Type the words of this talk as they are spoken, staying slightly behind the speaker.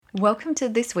Welcome to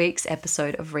this week's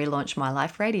episode of Relaunch My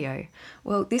Life Radio.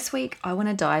 Well, this week I want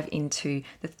to dive into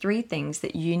the 3 things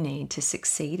that you need to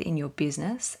succeed in your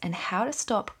business and how to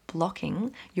stop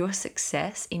blocking your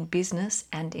success in business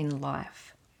and in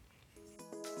life.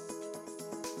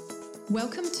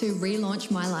 Welcome to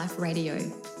Relaunch My Life Radio.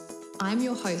 I'm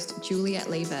your host, Juliet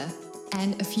Lever,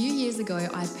 and a few years ago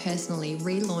I personally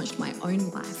relaunched my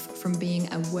own life from being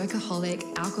a workaholic,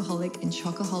 alcoholic, and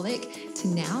chocoholic to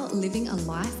now living a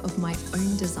life of my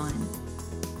own design.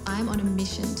 I'm on a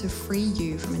mission to free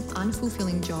you from an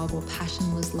unfulfilling job or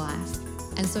passionless life.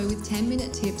 And so with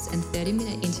 10-minute tips and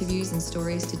 30-minute interviews and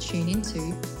stories to tune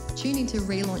into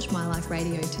Relaunch My Life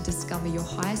Radio to discover your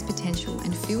highest potential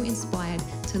and feel inspired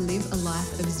to live a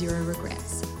life of zero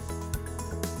regrets.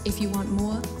 If you want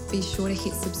more, be sure to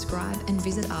hit subscribe and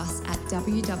visit us at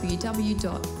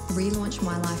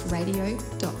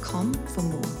www.relaunchmyliferadio.com for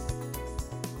more.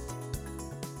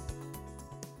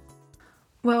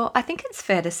 Well, I think it's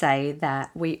fair to say that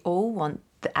we all want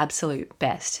the absolute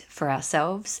best for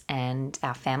ourselves and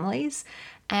our families,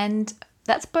 and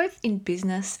that's both in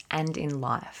business and in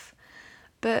life.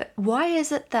 But why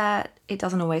is it that it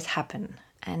doesn't always happen?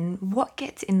 And what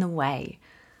gets in the way?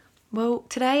 Well,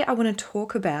 today I want to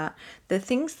talk about the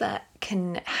things that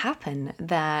can happen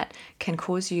that can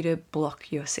cause you to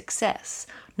block your success,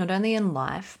 not only in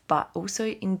life, but also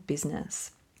in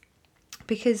business.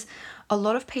 Because a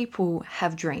lot of people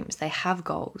have dreams, they have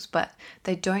goals, but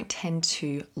they don't tend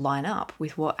to line up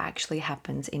with what actually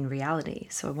happens in reality.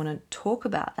 So I want to talk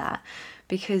about that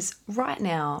because right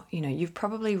now, you've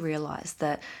probably realized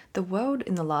that the world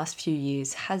in the last few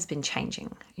years has been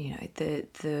changing.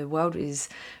 The world is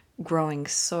growing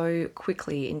so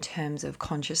quickly in terms of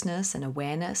consciousness and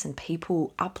awareness and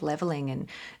people up-leveling and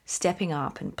stepping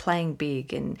up and playing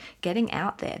big and getting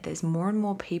out there. There's more and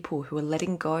more people who are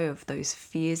letting go of those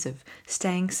fears of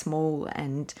staying small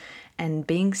and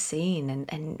being seen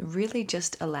and really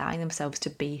just allowing themselves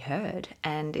to be heard.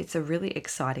 And it's a really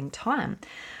exciting time.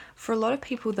 For a lot of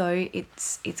people, though,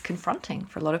 it's confronting.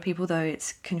 For a lot of people, though,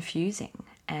 it's confusing.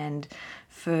 And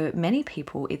for many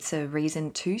people, it's a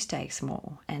reason to stay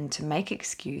small and to make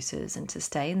excuses and to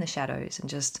stay in the shadows and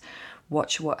just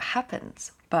watch what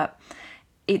happens. But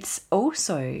it's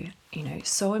also,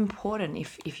 so important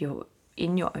if you're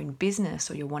in your own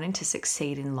business or you're wanting to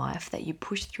succeed in life that you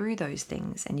push through those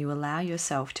things and you allow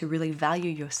yourself to really value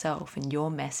yourself and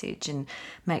your message and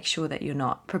make sure that you're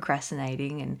not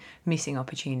procrastinating and missing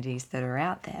opportunities that are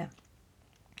out there.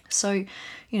 So,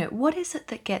 what is it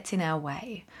that gets in our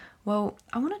way? Well,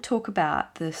 I want to talk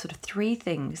about the sort of 3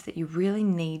 things that you really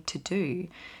need to do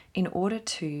in order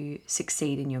to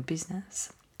succeed in your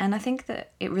business. And I think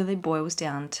that it really boils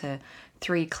down to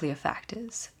 3 clear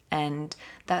factors. And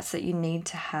that's that you need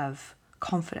to have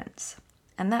confidence.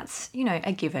 And that's,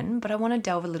 a given, but I want to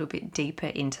delve a little bit deeper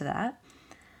into that.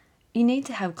 You need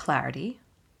to have clarity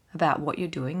about what you're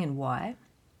doing and why.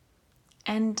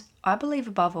 And I believe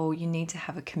above all, you need to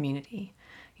have a community.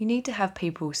 You need to have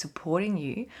people supporting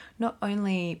you, not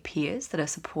only peers that are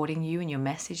supporting you and your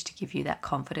message to give you that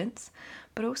confidence,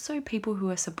 but also people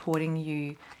who are supporting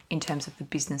you in terms of the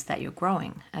business that you're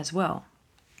growing as well.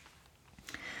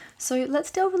 So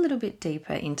let's delve a little bit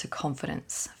deeper into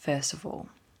confidence, first of all.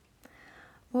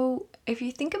 Well, if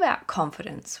you think about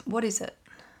confidence, what is it?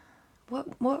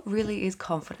 What really is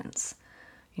confidence?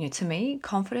 To me,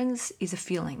 confidence is a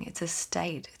feeling. It's a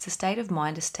state. It's a state of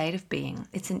mind, a state of being.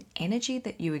 It's an energy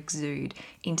that you exude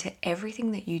into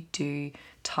everything that you do,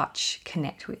 touch,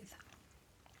 connect with.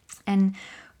 And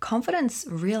confidence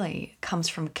really comes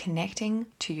from connecting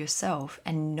to yourself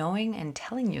and knowing and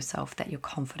telling yourself that you're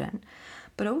confident,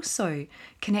 but also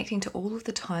connecting to all of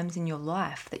the times in your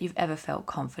life that you've ever felt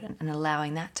confident and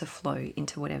allowing that to flow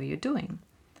into whatever you're doing.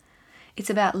 It's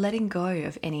about letting go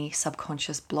of any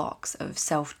subconscious blocks of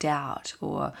self-doubt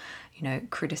or,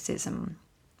 criticism.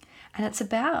 And it's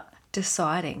about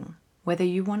deciding whether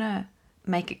you want to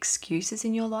make excuses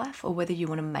in your life or whether you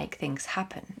want to make things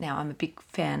happen. Now, I'm a big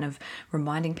fan of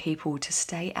reminding people to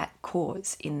stay at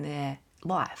cause in their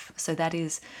life. So that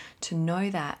is to know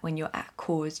that when you're at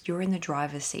cause, you're in the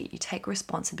driver's seat. You take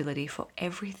responsibility for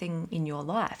everything in your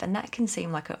life. And that can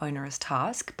seem like an onerous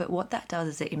task, but what that does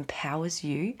is it empowers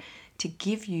you to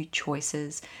give you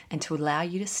choices and to allow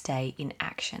you to stay in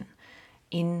action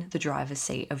in the driver's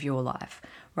seat of your life,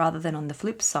 rather than on the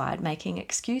flip side, making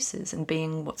excuses and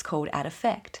being what's called at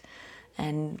effect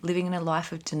and living in a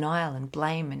life of denial and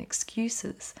blame and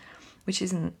excuses, which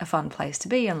isn't a fun place to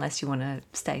be unless you want to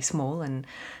stay small and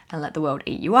let the world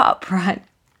eat you up, right?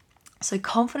 So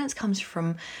confidence comes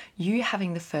from you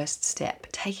having the first step,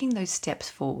 taking those steps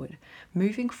forward,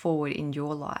 moving forward in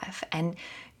your life and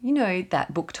You know,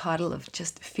 that book title of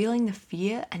just feeling the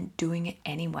fear and doing it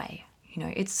anyway. You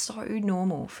know, it's so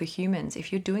normal for humans.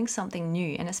 If you're doing something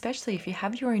new, and especially if you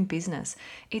have your own business,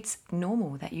 it's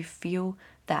normal that you feel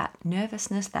that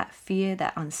nervousness, that fear,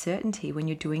 that uncertainty when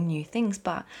you're doing new things,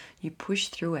 but you push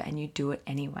through it and you do it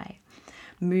anyway,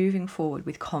 moving forward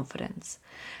with confidence.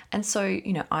 And so,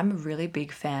 you know, I'm a really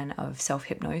big fan of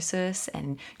self-hypnosis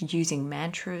and using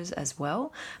mantras as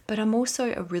well, but I'm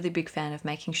also a really big fan of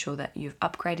making sure that you've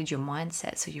upgraded your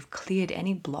mindset, so you've cleared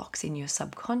any blocks in your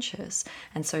subconscious.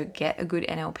 And so get a good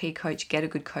NLP coach, get a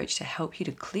good coach to help you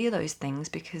to clear those things,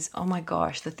 because oh my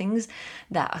gosh, the things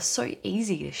that are so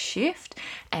easy to shift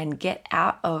and get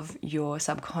out of your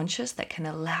subconscious that can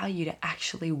allow you to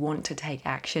actually want to take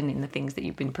action in the things that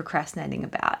you've been procrastinating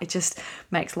about. It just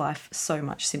makes life so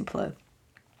much simpler.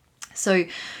 So,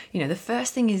 you know, the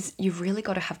first thing is you've really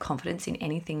got to have confidence in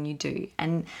anything you do.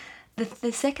 And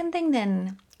the second thing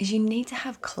then is you need to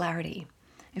have clarity.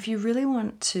 If you really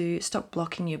want to stop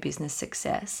blocking your business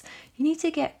success, you need to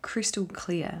get crystal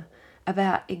clear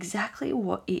about exactly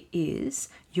what it is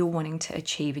you're wanting to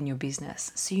achieve in your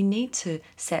business. So you need to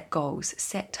set goals,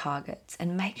 set targets,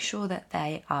 and make sure that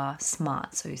they are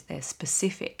smart, so they're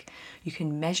specific. You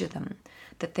can measure them,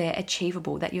 that they're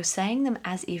achievable, that you're saying them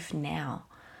as if now.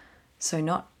 So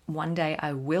not one day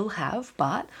I will have,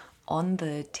 but on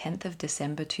the 10th of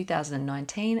December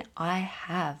 2019, I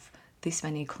have this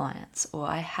many clients, or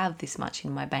I have this much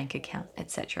in my bank account,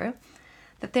 etc.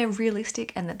 That they're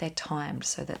realistic and that they're timed,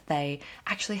 so that they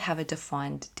actually have a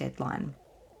defined deadline.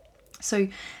 So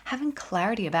having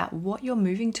clarity about what you're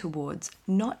moving towards,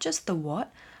 not just the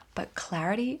what, but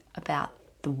clarity about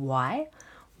the why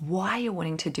you're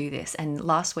wanting to do this. And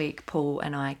last week, Paul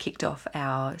and I kicked off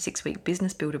our 6-week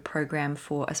business builder program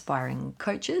for aspiring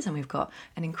coaches. And we've got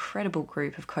an incredible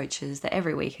group of coaches that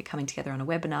every week are coming together on a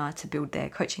webinar to build their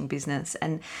coaching business.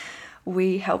 And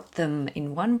we helped them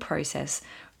in one process.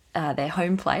 Their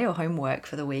home play or homework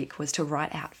for the week was to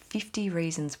write out 50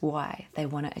 reasons why they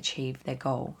want to achieve their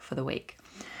goal for the week.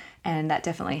 And that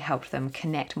definitely helped them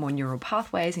connect more neural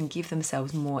pathways and give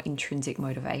themselves more intrinsic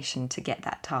motivation to get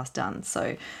that task done.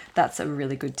 So that's a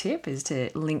really good tip, is to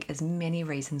link as many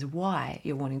reasons why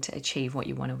you're wanting to achieve what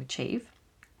you want to achieve.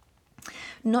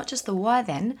 Not just the why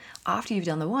then, after you've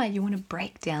done the why, you want to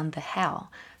break down the how.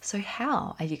 So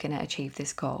how are you going to achieve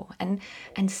this goal? And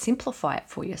simplify it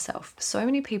for yourself. So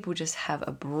many people just have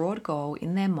a broad goal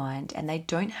in their mind and they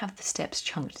don't have the steps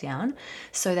chunked down,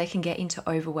 so they can get into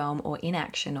overwhelm or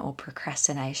inaction or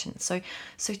procrastination. So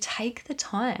take the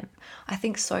time. I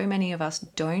think so many of us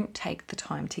don't take the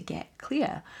time to get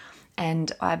clear.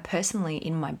 And I personally,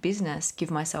 in my business,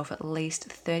 give myself at least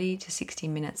 30 to 60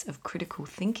 minutes of critical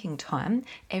thinking time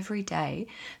every day,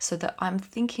 so that I'm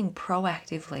thinking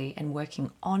proactively and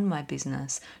working on my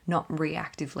business, not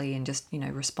reactively and just,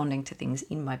 responding to things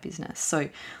in my business. So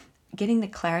getting the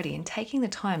clarity and taking the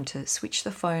time to switch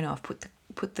the phone off,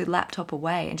 put the laptop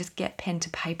away, and just get pen to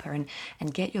paper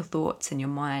and get your thoughts and your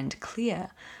mind clear,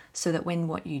 so that when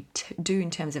what you do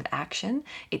in terms of action,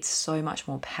 it's so much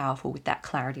more powerful with that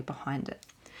clarity behind it.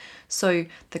 So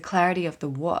the clarity of the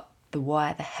what, the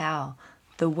why, the how,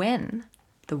 the when,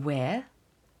 the where,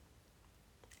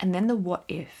 and then the what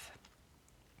if.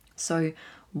 So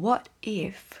what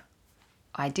if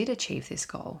I did achieve this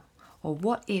goal? Or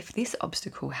what if this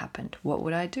obstacle happened? What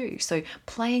would I do? So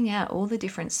playing out all the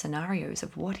different scenarios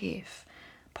of what if,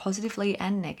 positively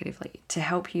and negatively, to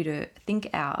help you to think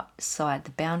outside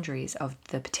the boundaries of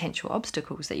the potential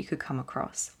obstacles that you could come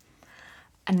across.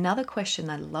 Another question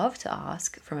I love to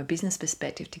ask from a business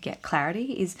perspective to get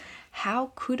clarity is,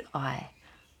 how could I ...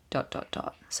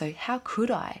 So how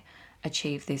could I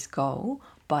achieve this goal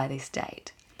by this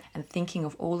date? And thinking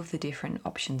of all of the different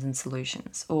options and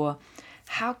solutions. Or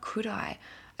how could I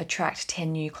attract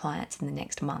 10 new clients in the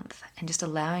next month? And just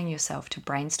allowing yourself to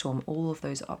brainstorm all of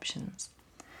those options.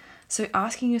 So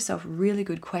asking yourself really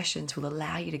good questions will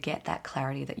allow you to get that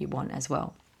clarity that you want as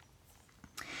well.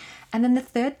 And then the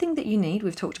third thing that you need,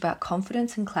 we've talked about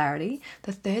confidence and clarity.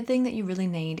 The third thing that you really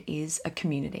need is a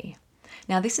community.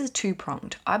 Now, this is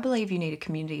two-pronged. I believe you need a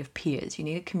community of peers. You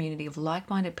need a community of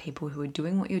like-minded people who are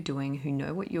doing what you're doing, who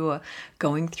know what you're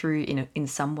going through in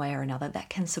some way or another, that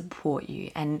can support you.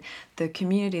 And the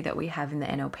community that we have in the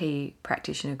NLP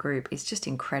practitioner group is just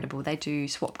incredible. They do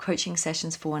swap coaching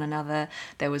sessions for one another.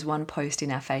 There was one post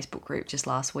in our Facebook group just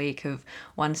last week of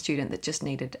one student that just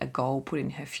needed a goal put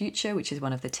in her future, which is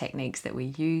one of the techniques that we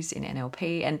use in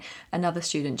NLP. And another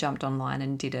student jumped online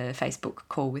and did a Facebook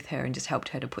call with her and just helped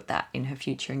her to put that in her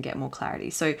future and get more clarity.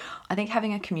 So I think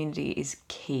having a community is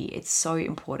key. It's so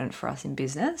important for us in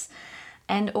business.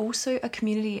 and also a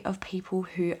community of people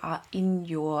who are in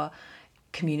your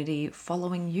community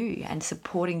following you and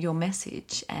supporting your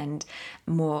message, and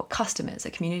more customers, a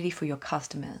community for your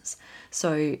customers.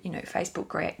 So,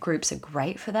 Facebook groups are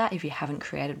great for that. If you haven't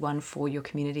created one for your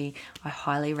community, I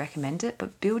highly recommend it.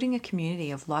 But building a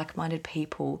community of like-minded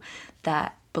people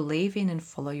that believe in and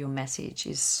follow your message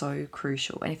is so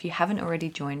crucial. And if you haven't already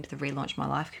joined the Relaunch My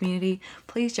Life community,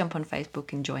 please jump on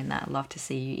Facebook and join that. I'd love to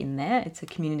see you in there. It's a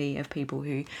community of people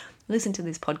who listen to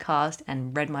this podcast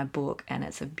and read my book, and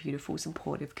it's a beautiful,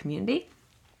 supportive community.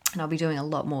 And I'll be doing a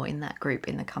lot more in that group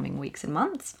in the coming weeks and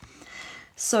months.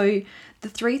 So the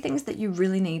 3 things that you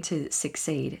really need to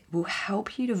succeed will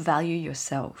help you to value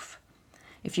yourself.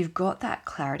 If you've got that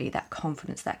clarity, that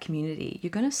confidence, that community, you're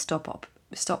going to stop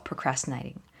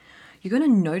procrastinating. You're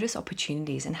going to notice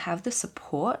opportunities and have the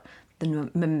support, the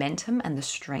momentum, and the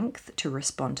strength to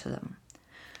respond to them.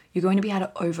 You're going to be able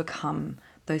to overcome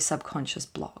those subconscious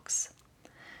blocks.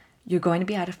 You're going to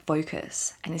be able to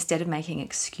focus, and instead of making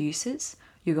excuses,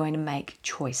 you're going to make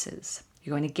choices.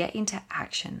 You're going to get into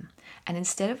action, and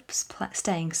instead of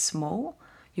staying small,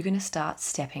 you're going to start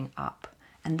stepping up.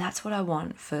 And that's what I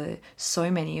want for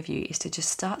so many of you, is to just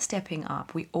start stepping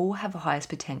up. We all have a highest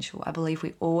potential. I believe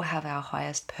we all have our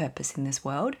highest purpose in this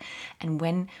world. And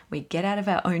when we get out of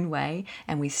our own way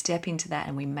and we step into that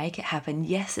and we make it happen,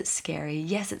 yes, it's scary.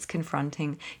 Yes, it's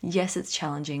confronting. Yes, it's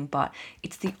challenging, but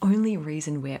it's the only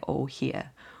reason we're all here.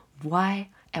 Why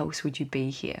else would you be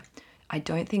here? I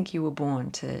don't think you were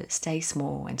born to stay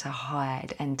small and to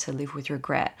hide and to live with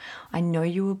regret. I know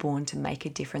you were born to make a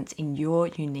difference in your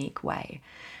unique way.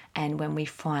 And when we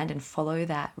find and follow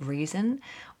that reason,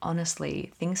 honestly,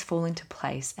 things fall into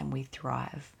place and we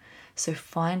thrive. So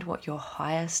find what your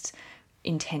highest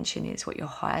intention is, what your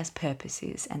highest purpose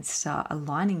is, and start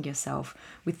aligning yourself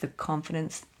with the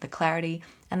confidence, the clarity,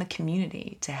 and the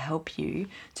community to help you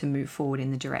to move forward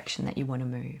in the direction that you want to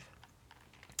move.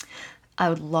 I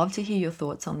would love to hear your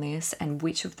thoughts on this and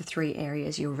which of the 3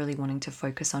 areas you're really wanting to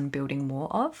focus on building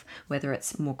more of, whether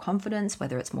it's more confidence,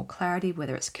 whether it's more clarity,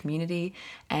 whether it's community.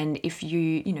 And if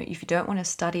you don't want to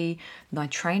study my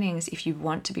trainings, if you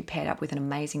want to be paired up with an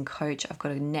amazing coach, I've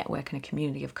got a network and a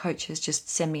community of coaches. Just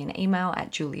send me an email at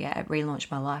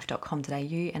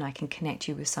julia@relaunchmylife.com.au and I can connect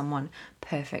you with someone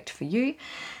perfect for you.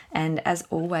 And as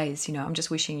always, I'm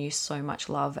just wishing you so much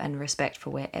love and respect for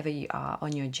wherever you are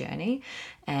on your journey.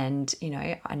 And,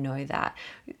 I know that,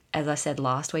 as I said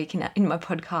last week in my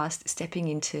podcast, stepping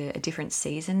into a different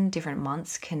season, different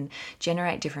months can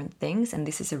generate different things. And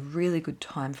this is a really good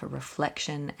time for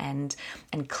reflection and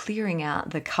clearing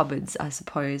out the cupboards, I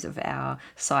suppose, of our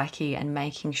psyche and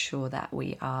making sure that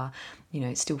we are,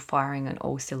 still firing on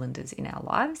all cylinders in our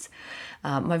lives.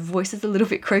 My voice is a little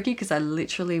bit croaky because I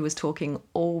literally was talking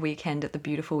all weekend at the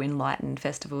beautiful Enlighten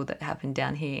Festival that happened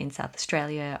down here in South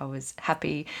Australia. I was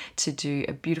happy to do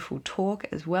a beautiful talk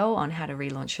as well on how to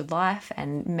relaunch your life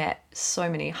and met so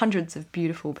many hundreds of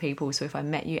beautiful people. So if I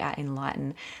met you at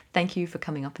Enlighten, thank you for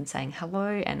coming up and saying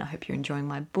hello, and I hope you're enjoying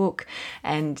my book.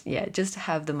 And yeah, just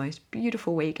have the most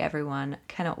beautiful week, everyone.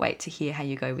 Cannot wait to hear how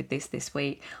you go with this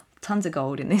week. Tons of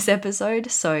gold in this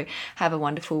episode. So have a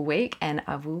wonderful week, and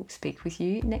I will speak with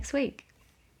you next week.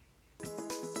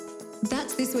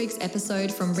 That's this week's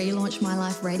episode from Relaunch My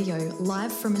Life Radio,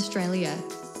 live from Australia.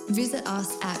 Visit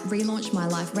us at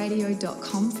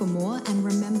relaunchmyliferadio.com for more, and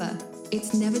remember,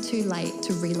 it's never too late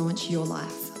to relaunch your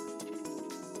life.